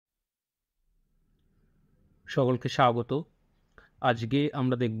সকলকে স্বাগত। আজকে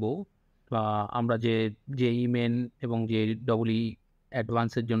আমরা দেখব আমরা যে JEE মেন এবং যে EE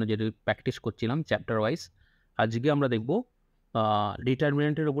অ্যাডভান্সের জন্য যে প্র্যাকটিস করছিলাম চ্যাপ্টার ওয়াইজ, আজকে আমরা দেখব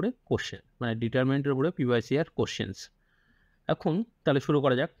ডিটারমিনেন্টের উপরে কোশ্চেন, মানে ডিটারমিনেন্টের উপরে PYCR কোশ্চেন্স। এখন তাহলে শুরু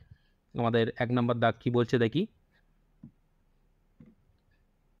করা যাক। আমাদের 1 নম্বর দাগ কি বলছে দেখি।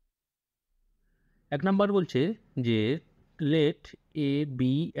 1 নম্বর বলছে যে let A, B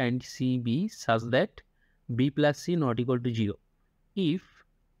and C be such that B plus C not equal to 0 if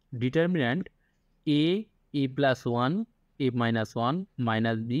determinant A plus 1, A minus 1,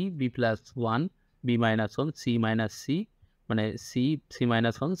 minus B, B plus 1, B minus 1, C minus C, মানে C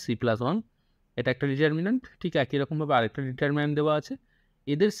minus 1, C plus 1, এটা একটা determinant. ঠিক একই রকমভাবে আরেকটা determinant দেওয়া আছে,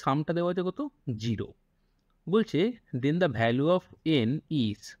 এদের সামটা দেওয়া আছে কত, 0। বলছে দেন the value of n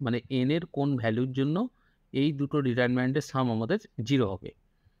is, মানে n এর কোন ভ্যালুর জন্য এই দুটো ডিটারমিনেন্টের সাম আমাদের 0 হবে।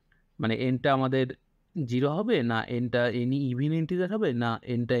 মানে nটা আমাদের 0 হবে না, nটা এনি ইভিন ইন্টিজার হবে না,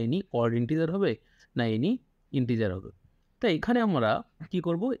 nটা এনি অড ইন্টিজার হবে না, এনি ইন্টিজার হবে। তাই এখানে আমরা কি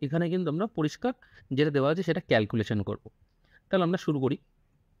করব, এখানে কিন্তু আমরা পরিষ্কার যেটা দেওয়া আছে সেটা ক্যালকুলেশন করব। তাহলে আমরা শুরু করি।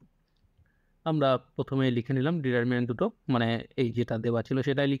 আমরা প্রথমে লিখে নিলাম ডিটারমিনেন্ট দুটো, মানে এই যেটা দেওয়া ছিল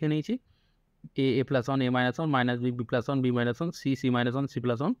সেটাই লিখে নিয়েছি। A plus 1, A minus 1, minus B, B plus 1, B minus 1, C minus 1, C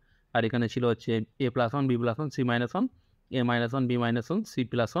plus 1, আর এখানে ছিল হচ্ছে A plus 1, B plus 1, C minus 1, A minus 1, B minus 1, C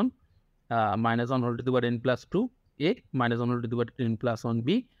plus 1, minus 1 whole to the power n plus 2, A minus 1 whole to the power n plus 1, B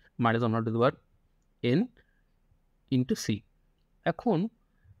minus 1 whole to the power n into C। এখন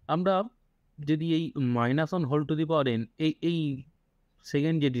আমরা যদি এই minus 1 whole to the power n এই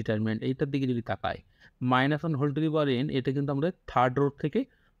second যে determinant এইটার দিকে যদি তাকাই, minus 1 whole to the power n এটা কিন্তু আমাদের থার্ড রো থেকে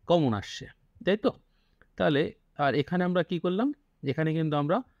কমন আসছে, তাই তো? তাহলে আর এখানে আমরা কি করলাম, এখানে কিন্তু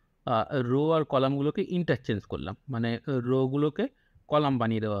আমরা রো আর কলামগুলোকে ইন্টারচেঞ্জ করলাম, মানে রোগুলোকে কলাম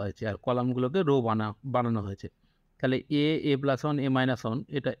বানিয়ে দেওয়া হয়েছে আর কলামগুলোকে রো বানানো হয়েছে। তাহলে এ প্লাস 1, A মাইনাস 1,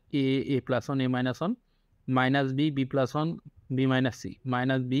 এটা এ plus 1, A minus 1, minus B, B plus 1, B minus C,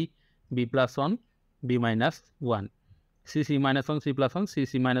 minus B, B plus 1, B minus 1, C minus 1, C plus 1,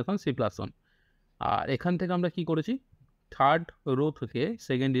 C minus 1, C plus 1। আর এখান থেকে আমরা কি করেছি, থার্ড রো থেকে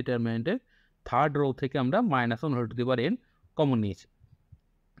সেকেন্ড ডিটারমিনেন্টের থার্ড রো থেকে আমরা minus 1 whole to the power n common নিয়েছি।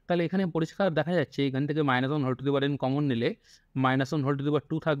 তাহলে এখানে পরিষ্কার দেখা যাচ্ছে এখান থেকে minus 1 whole to the power n common নিলে মাইনাস 1 হোল টু দি পাওয়ার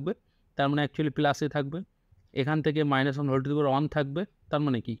 2 থাকবে, তার মানে অ্যাকচুয়ালি প্লাসে থাকবে। এখান থেকে মাইনাস 1 হোল টু দি পাওয়ার 1 থাকবে, তার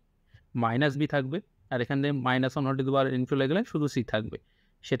মানে কি মাইনাস বি থাকবে। আর এখান থেকে minus 1 whole to the power n চলে গেলে শুধু সি থাকবে,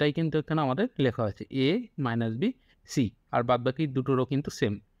 সেটাই কিন্তু এখানে আমাদের লেখা হয়েছে এ মাইনাস বি সি, আর বাদ বাকি দুটোরও কিন্তু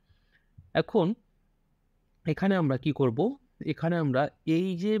সেম। এখন এখানে আমরা কি করব, এখানে আমরা এই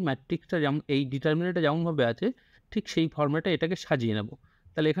যে ম্যাট্রিক্সটা যেমন এই ডিটারমিনেন্টটা যেমনভাবে আছে ঠিক সেই ফর্ম্যাটে এটাকে সাজিয়ে নেব।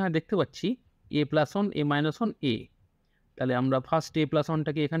 তাহলে এখানে দেখতে পাচ্ছি এ প্লাস 1, এ মাইনাস 1, এ। তাহলে আমরা ফার্স্ট এ প্লাস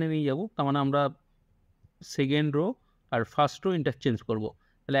 1টাকে এখানে নিয়ে যাব, তার মানে আমরা সেকেন্ড রো আর ফার্স্ট রো ইন্টারচেঞ্জ করব।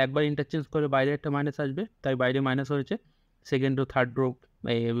 তাহলে একবার ইন্টারচেঞ্জ করে বাইরে একটা মাইনাস আসবে, তাই বাইরে মাইনাস হয়েছে। Second rho third rho,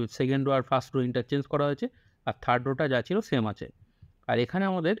 second rho আর ফার্স্ট রো ইন্টারচেঞ্জ করা হয়েছে, আর থার্ড রোটা যা ছিল সেম আছে। আর এখানে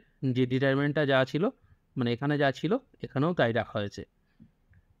আমাদের যে ডিটারমিনেন্টটা যা ছিল, মানে এখানে যা ছিল এখানেও তাই রাখা হয়েছে।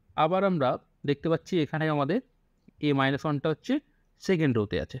 আবার আমরা দেখতে পাচ্ছি এখানে আমাদের এ মাইনাস 1টা হচ্ছে সেকেন্ড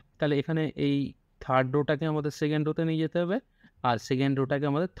রোতে আছে, তাহলে এখানে এই থার্ড রোটাকে আমাদের সেকেন্ড রোতে নিয়ে যেতে হবে, আর সেকেন্ড রোটাকে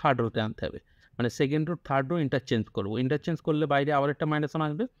আমাদের থার্ড রোতে আনতে হবে। মানে second rho third rho interchange করবো, ইন্টারচেঞ্জ করলে বাইরে আবার একটা মাইনাস 1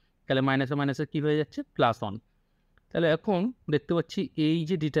 আসবে, তাহলে মাইনাসে মাইনাসে কী হয়ে যাচ্ছে, প্লাস 1। তাহলে এখন দেখতে পাচ্ছি এই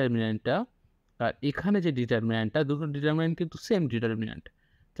যে ডিটারমিনেন্টটা আর এখানে যে ডিটারমিনেন্টটা, দুটো ডিটারমিনেন্ট কিন্তু সেম ডিটারমিনেন্ট।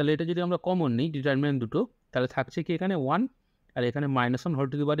 তাহলে এটা যদি আমরা কমন নিই ডিটারমিনেন্ট দুটো, তাহলে থাকছে কি এখানে 1 আর এখানে minus 1 whole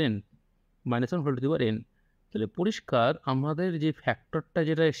to the power n, minus 1 whole to the power n। তাহলে পরিষ্কার আমাদের যে ফ্যাক্টরটা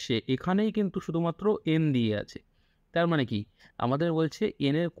যেটা এসছে এখানেই কিন্তু শুধুমাত্র n দিয়ে আছে, তার মানে কি আমাদের বলছে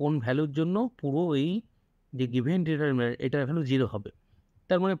n এর কোন ভ্যালুর জন্য পুরো এই যে গিভেন ডিটারমিনেন্ট এটার ভ্যালু 0 হবে।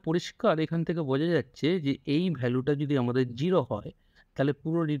 তার মানে পরিষ্কার এখান থেকে বোঝা যাচ্ছে যে এই ভ্যালুটা যদি আমাদের 0 হয় তাহলে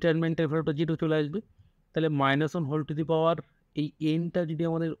পুরো ডিটারমিনেন্টের ভ্যালুটা 0 চলে আসবে। তাহলে মাইনাস 1 হোল টু দি পাওয়ার এই এনটা যদি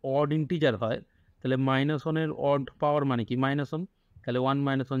আমাদের অড ইন্টিজার হয়, তাহলে মাইনাস 1-এর অড পাওয়ার মানে কি মাইনাস 1, তাহলে 1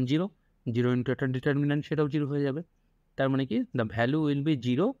 মাইনাস 1 0, 0 ইন্টু একটা ডিটারমিনেন্ট সেটাও 0 হয়ে যাবে। তার মানে কি the value will be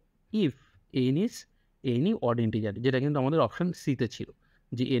 0 if N is any odd integer, যেটা কিন্তু আমাদের অপশান সিতে ছিল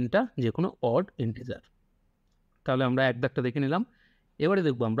যে এনটা যে কোনো অড ইন্টিজার। তাহলে আমরা এক দাগটা দেখে নিলাম, এবারে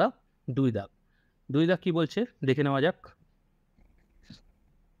দেখবো আমরা দুই দাগ। দুই দাগ কি বলছে দেখে নেওয়া যাক।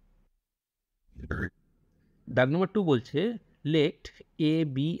 দাগ নম্বর 2 বলছে let a,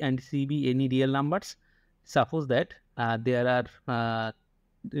 b and c be any real numbers, suppose that there are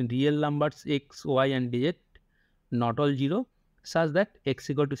real numbers x, y and z not all 0, such that x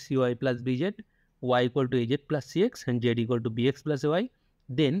equal to cy plus bz, y equal to az plus cx and z equal to bx plus y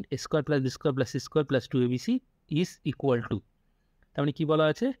then square plus B square plus C square plus 2abc is equal to, তার মানে কী বলা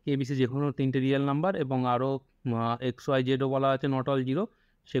আছে, ABC যে কোনো তিনটে real number এবং আরও x Y জেডও বলা আছে নট অল জিরো,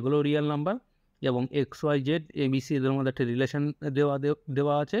 সেগুলো রিয়েল নাম্বার, এবং এক্স ওয়াই জেড এবিসি এদের মধ্যে একটা রিলেশন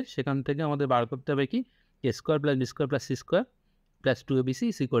দেওয়া আছে, সেখান থেকে আমাদের বার করতে হবে কি এ square plus B square plus C square plus 2abc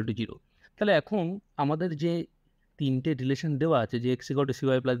is equal to zero. তাহলে এখন আমাদের যে তিনটে রিলেশন দেওয়া আছে যে x equal to C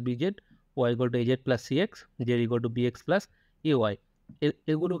Y plus B Z, Y equal to A Z plus C x, Z equal to B x plus A Y,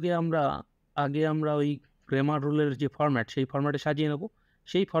 এগুলোকে আমরা ওই ক্রেমার রুলের যে ফরম্যাট সেই ফরম্যাটে সাজিয়ে নেব।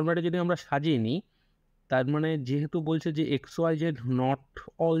 সেই ফরম্যাটে যদি আমরা সাজিয়ে নিই, তার মানে যেহেতু বলছে যে x Y z nought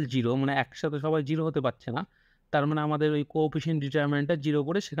all zero, মানে একসাথে সবাই জিরো হতে পারছে না, তার মানে আমাদের ওই কোএফিশিয়েন্ট ডিটারমিনেন্টটা জিরো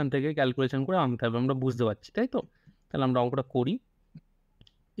করে সেখান থেকে ক্যালকুলেশন করে আনতে হবে, আমরা বুঝতে পারছি, তাই তো? তাহলে আমরা অঙ্কটা করি।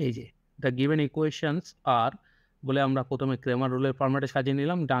 এই যে দ্য গিভেন ইকুয়েশনস আর বলে আমরা প্রথমে ক্রেমার রুলের ফরম্যাটে সাজিয়ে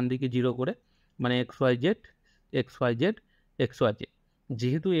নিলাম, ডান দিকে জিরো করে, মানে x Y Z x Y Z x Y Z.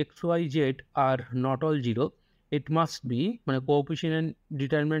 যেহেতু x Y Z are not all zero, it must be, মানে কোএফিশিয়েন্ট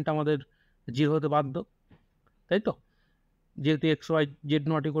ডিটারমিনেন্ট আমাদের জিরো হতে বাধ্য, তাই তো? যেহেতু x Y z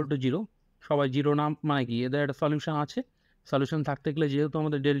nought equal to zero, সবাই জিরো না, মানে কি এদের একটা সলিউশন আছে, সলিউশন থাকতে গেলে যেহেতু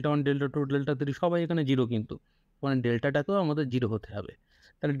আমাদের delta one delta to delta three সবাই এখানে জিরো, কিন্তু মানে ডেল্টাটাকেও আমাদের জিরো হতে হবে।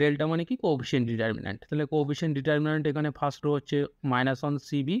 তাহলে ডেল্টা মানে কি কোএফিশিয়েন্ট ডিটারমিনেন্ট, তাহলে কোএফিশিয়েন্ট ডিটারমিনেন্ট এখানে ফার্স্ট রো হচ্ছে -1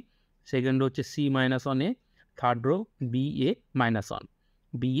 সিবি, সেকেন্ড রো হচ্ছে C-1 এ, থার্ড রো BA-1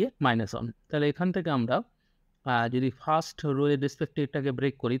 BA-1। তাহলে এখান থেকে আমরা যদি ফার্স্ট রো এর রেসপেক্টিভটাকে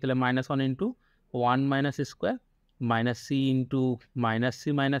ব্রেক করি, তাহলে -1 into 1 minus square minus C into minus C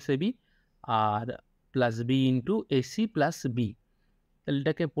minus AB আর plus B into AC plus B. তাহলে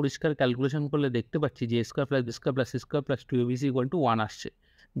এটাকে পরিষ্কার ক্যালকুলেশন করলে দেখতে পাচ্ছি যে square plus B square plus C square plus 2abc equal to 1 আসছে,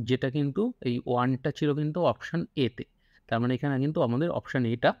 যেটা কিন্তু এই 1টা ছিল কিন্তু অপশান এতে, তার মানে এখানে কিন্তু আমাদের অপশান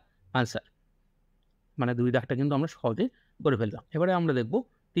এটা আনসার, মানে দুই দাগটা কিন্তু আমরা সহজে করে ফেললাম। এবারে আমরা দেখব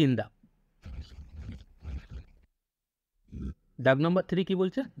 3 দাগ। দাগ নম্বর 3 কি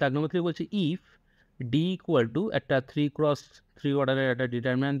বলছে? দাগ নম্বর 3 বলছে ইফ ডি ইকুয়াল টু একটা 3x3 অর্ডারের একটা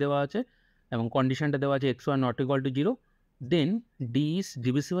ডিটারমিনেন্ট দেওয়া আছে এবং কন্ডিশনটা দেওয়া আছে x why not equal to zero, then D is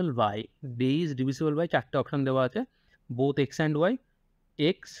ডিভিসিবল by চারটে অপশান দেওয়া আছে, both x and Y,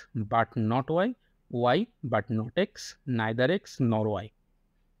 x but not Y, Y but not x, neither x নর ওয়াই।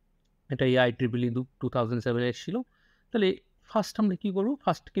 এটা IEEE 2007 এসেছিল। তাহলে ফার্স্ট আমরা কী করবো,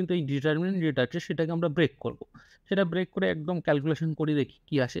 ফার্স্ট কিন্তু এই ডিটারমিনেন্ট যেটা আছে সেটাকে আমরা ব্রেক করবো, সেটা ব্রেক করে একদম ক্যালকুলেশন করে দেখি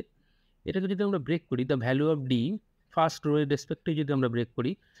কী আসে। এটাকে যদি আমরা ব্রেক করি, the value of D first row এর রেসপেক্টে যদি আমরা ব্রেক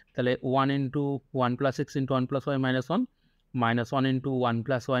করি, তাহলে 1 into 1 plus x into 1 plus Y minus 1, minus 1 into 1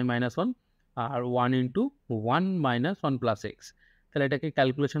 plus Y minus 1, আর 1 ইন্টু 1 মাইনাস 1 প্লাস এক্স। তাহলে এটাকে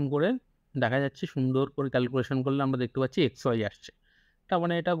ক্যালকুলেশন করে দেখা যাচ্ছে, সুন্দর করে ক্যালকুলেশন করলে আমরা দেখতে পাচ্ছি এক্স ওয়াই আসছে। তার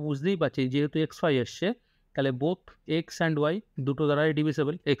মানে এটা বুঝতেই পারছি যেহেতু এক্স ওয়াই এসছে, তাহলে বোথ এক্স অ্যান্ড ওয়াই দুটো দ্বারাই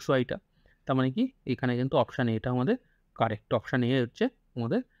ডিভিসেবল এক্স ওয়াইটা, তার মানে কি এখানে কিন্তু অপশান এটা আমাদের কারেক্ট, অপশান এ হচ্ছে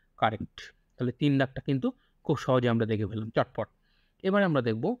আমাদের কারেক্ট। তাহলে 3 দাগটা কিন্তু খুব সহজে আমরা দেখে ফেললাম চটপট। এবারে আমরা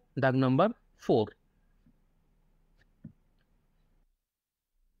দেখব দাগ নাম্বার 4।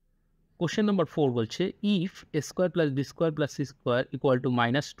 কোশ্চেন নাম্বার 4 বলছে if A square plus B square plus C square equal to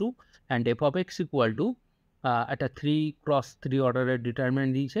 -2 and F of x equal to একটা 3x3 অর্ডারের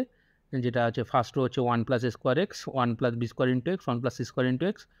ডিটারমিনেন্ট দিয়েছে, যেটা হচ্ছে ফার্স্ট রো হচ্ছে 1 প্লাস এ square x, 1 plus B square into x, 1 plus C square into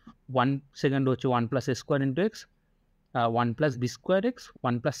x, second হচ্ছে 1 plus এ square into x, 1 plus B square x,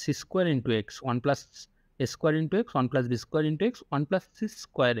 1 plus C square into x, 1 plus এ square into x, 1 plus B square into x, 1 plus C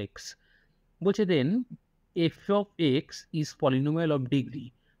square x. বলছে দেন F of x is polynomial of degree,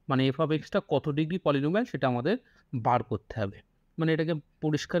 মানে F of extra কত degree polynomial সেটা আমাদের বার করতে হবে, মানে এটাকে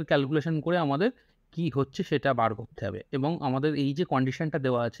পরিষ্কার ক্যালকুলেশন করে আমাদের কি হচ্ছে সেটা বার করতে হবে, এবং আমাদের এই যে কন্ডিশনটা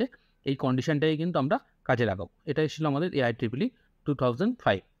দেওয়া আছে এই কন্ডিশনটাই কিন্তু আমরা কাজে লাগাবো। এটাই ছিল আমাদের IEEE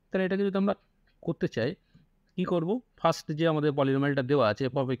 2005। তাহলে এটাকে যদি আমরা করতে চাই কী করবো, ফার্স্ট যে আমাদের পলিনোমিয়ালটা দেওয়া আছে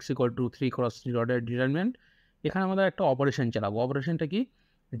F of x equal to 3x3 order determinant, এখানে আমাদের একটা অপারেশন চালাবো। অপারেশনটা কি,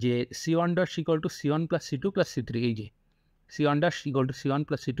 যে C1 dot equal to C1 plus C2 plus C3, এই যে C1 dot equal to C1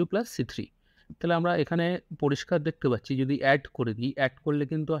 plus C2 plus C3। তাহলে আমরা এখানে পরিষ্কার দেখতে পাচ্ছি যদি অ্যাড করে দিই, অ্যাড করলে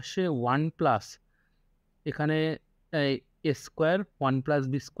কিন্তু আসছে 1 প্লাস এখানে এ square 1 plus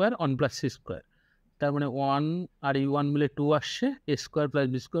B square 1 plus C square, তার মানে 1 আর এই 1 মিলে 2 আসছে, এ square plus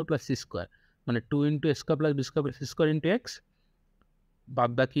B square plus C square, মানে 2 ইন্টু এ square plus B square plus C square into x.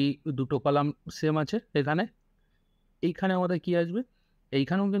 বাদ বাকি দুটো কলাম সেম আছে এখানে। এইখানে আমাদের কি আসবে,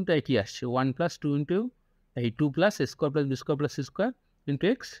 এইখানেও কিন্তু একই আসছে 1 প্লাস 2 ইন্টু এই 2 প্লাস এ square plus B square plus C square into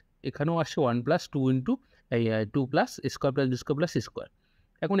x, এখানেও আসছে 1 প্লাস 2 ইন্টু এই 2 প্লাস এ square plus B square plus C square.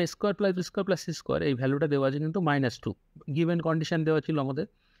 এখন এ square plus B square plus C square এই ভ্যালুটা দেওয়া আছে কিন্তু -2, গিভেন কন্ডিশন দেওয়া ছিল আমাদের।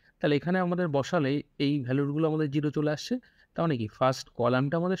 তাহলে এখানে আমাদের বসালে এই ভ্যালুগুলো আমাদের জিরো চলে আসছে, তার মানে কি ফার্স্ট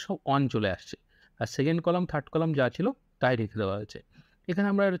কলামটা আমাদের সব অন চলে আসছে, আর সেকেন্ড কলাম থার্ড কলাম যা ছিল তাই রেখে দেওয়া হয়েছে। এখানে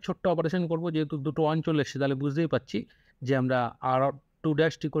আমরা একটা ছোট্ট অপারেশন করবো, যেহেতু দুটো অন চলে এসছে তাহলে বুঝতেই পারছি যে আমরা আর টু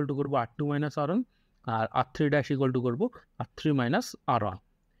ড্যাশ ইকুয়াল টু করবো R2 minus R1, R R3 dash equal to করবো R3 মাইনাস R1।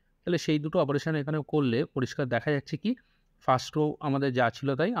 তাহলে সেই দুটো অপারেশন এখানে করলে পরিষ্কার দেখা যাচ্ছে কি ফার্স্ট রো আমাদের যা ছিল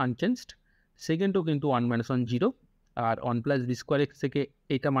তাই আনচেঞ্জড, সেকেন্ড রো কিন্তু 1 মাইনাস 1 0, আর 1 প্লাস বি স্কোয়ার এক্স থেকে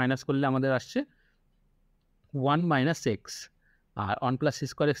এইটা মাইনাস করলে আমাদের আসছে 1 মাইনাস এক্স, আর 1 প্লাস সি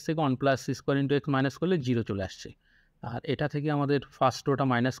স্কোয়ার এক্স থেকে 1 plus C square into x minus করলে 0 চলে আসছে, আর এটা থেকে আমাদের ফার্স্ট রোটা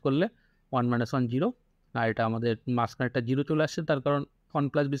মাইনাস করলে 1 মাইনাস 1 0, আর এটা আমাদের মাঝখানেরটা 0 চলে আসছে, তার কারণ 1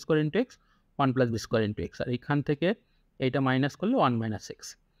 plus B square into x 1 plus B square into x, আর এখান থেকে এইটা মাইনাস করলে 1 মাইনাস এক্স।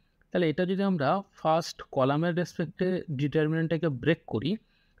 তাহলে এটা যদি আমরা ফার্স্ট কলামের রেসপেক্টে ডিটারমিনেন্টটাকে ব্রেক করি,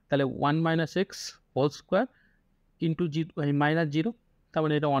 তাহলে 1 minus x whole square into minus 0, তার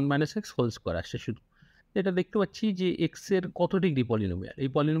মানে এটা 1 মাইনাস এক্স হোল স্কোয়ার আসছে শুধু। এটা দেখতে পাচ্ছি যে এক্সের কত ডিগ্রি পলিনোমিয়াল, এই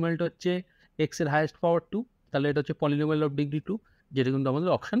পলিনোমিয়ালটা হচ্ছে এক্সের হাইয়েস্ট পাওয়ার 2, তাহলে এটা হচ্ছে পলিনোমিয়াল অফ ডিগ্রি 2, যেটা কিন্তু আমাদের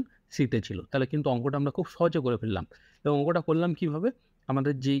অপশান সিতে ছিল। তাহলে কিন্তু অঙ্কটা আমরা খুব সহজে করে ফেললাম। এবং অঙ্কটা করলাম কীভাবে,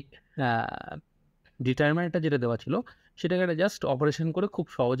 আমাদের যেই ডিটারমিনেন্টটা যেটা দেওয়া ছিল সেটাকে একটা জাস্ট অপারেশন করে খুব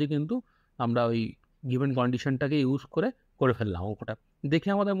সহজে কিন্তু আমরা ওই গিভেন কন্ডিশনটাকে ইউজ করে ফেললাম। অঙ্কটা দেখে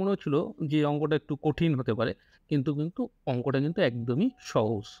আমাদের মনে হচ্ছিল যে অঙ্কটা একটু কঠিন হতে পারে, কিন্তু অঙ্কটা কিন্তু একদমই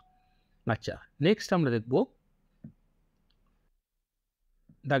সহজ। আচ্ছা, নেক্সট আমরা দেখব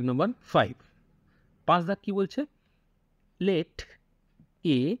দাগ নম্বর 5। 5 দাগ কি বলছে, লেট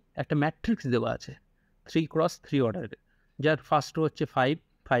এ একটা ম্যাট্রিক্স দেওয়া আছে 3x3 অর্ডারের, যার ফার্স্ট রো হচ্ছে 5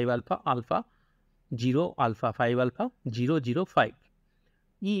 5 alpha alpha 0 alpha 5 alpha 0 0 5।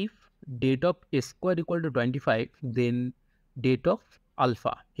 If date of A square equal to 25, then date of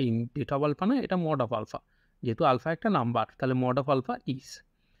alpha, এই ডেট অফ আলফা না, এটা মড অফ আলফা, যেহেতু আলফা একটা নাম্বার তাহলে মড অফ আলফা ইজ।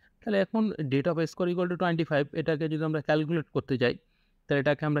 তাহলে এখন date of A square equal to 25, এটাকে যদি আমরা ক্যালকুলেট করতে যাই তাহলে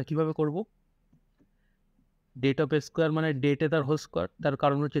এটাকে আমরা কীভাবে করব, ডেট অফ এ স্কোয়ার মানে ডেটে তার হোল স্কোয়ার, তার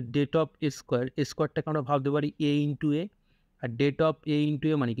কারণ হচ্ছে ডেট অফ এ স্কোয়ার, এ স্কোয়ারটাকে আমরা ভাবতে পারি এ into A, R date of A into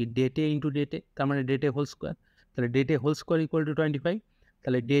এ মানে কি ডেটে ইন্টু ডেটে, তার মানে ডেটে হোল স্কোয়ার, তাহলে ডেটে হোল স্কোয়ার ইকুয়াল টু 25,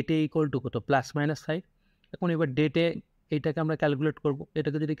 তাহলে ডেটে ইকুয়াল টু কত প্লাস মাইনাস 5। এখন এবার ডেটে এইটাকে আমরা ক্যালকুলেট করব,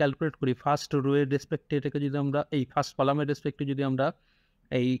 এটাকে যদি ক্যালকুলেট করি ফার্স্ট রো এর রেসপেক্টে, এটাকে যদি আমরা এই ফার্স্ট কলামের রেসপেক্টে যদি আমরা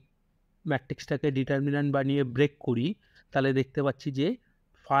এই ম্যাট্রিক্সটাকে ডিটারমিন্যান্ট বানিয়ে ব্রেক করি, তাহলে দেখতে পাচ্ছি যে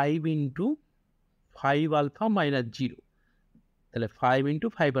 5 ইন্টু 5 আলফা মাইনাস 0, তাহলে 5 ইন্টু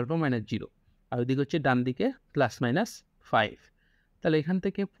 5 আলফা মাইনাস 0, আর ওইদিকে হচ্ছে ডান দিকে প্লাস মাইনাস 5। তাহলে এখান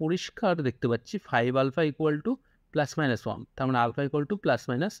থেকে পরিষ্কার দেখতে পাচ্ছি 5 alpha equal to plus minus 1, তার মানে alpha equal to plus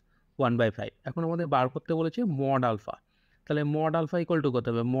minus 1/5। এখন আমাদের বার করতে বলেছে মড আলফা, তাহলে মড আলফা ইকুয়াল টু কত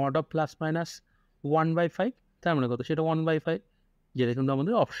হবে, মড অফ প্লাস মাইনাস 1/5, তার মানে কত, সেটা 1/5, যেটা কিন্তু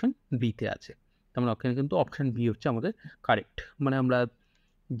আমাদের অপশান বিতে আছে। তার মানে ওখানে কিন্তু অপশান বি হচ্ছে আমাদের কারেক্ট। মানে আমরা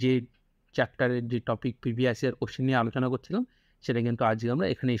যে চ্যাপ্টারের যে টপিক প্রিভিয়াস ইয়ার কোশ্চেন নিয়ে আলোচনা করছিলাম সেটা কিন্তু আজকে আমরা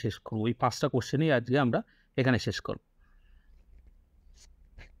এখানেই শেষ করবো, ওই 5টা কোশ্চেনেই আজকে আমরা এখানে শেষ করব।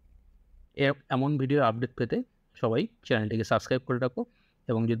 এমন ভিডিও আপডেট পেতে সবাই চ্যানেলটিকে সাবস্ক্রাইব করে রাখো,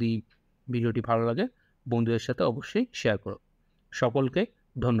 এবং যদি ভিডিওটি ভালো লাগে বন্ধুদের সাথে অবশ্যই শেয়ার করো। সকলকে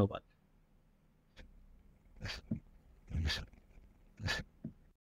ধন্যবাদ।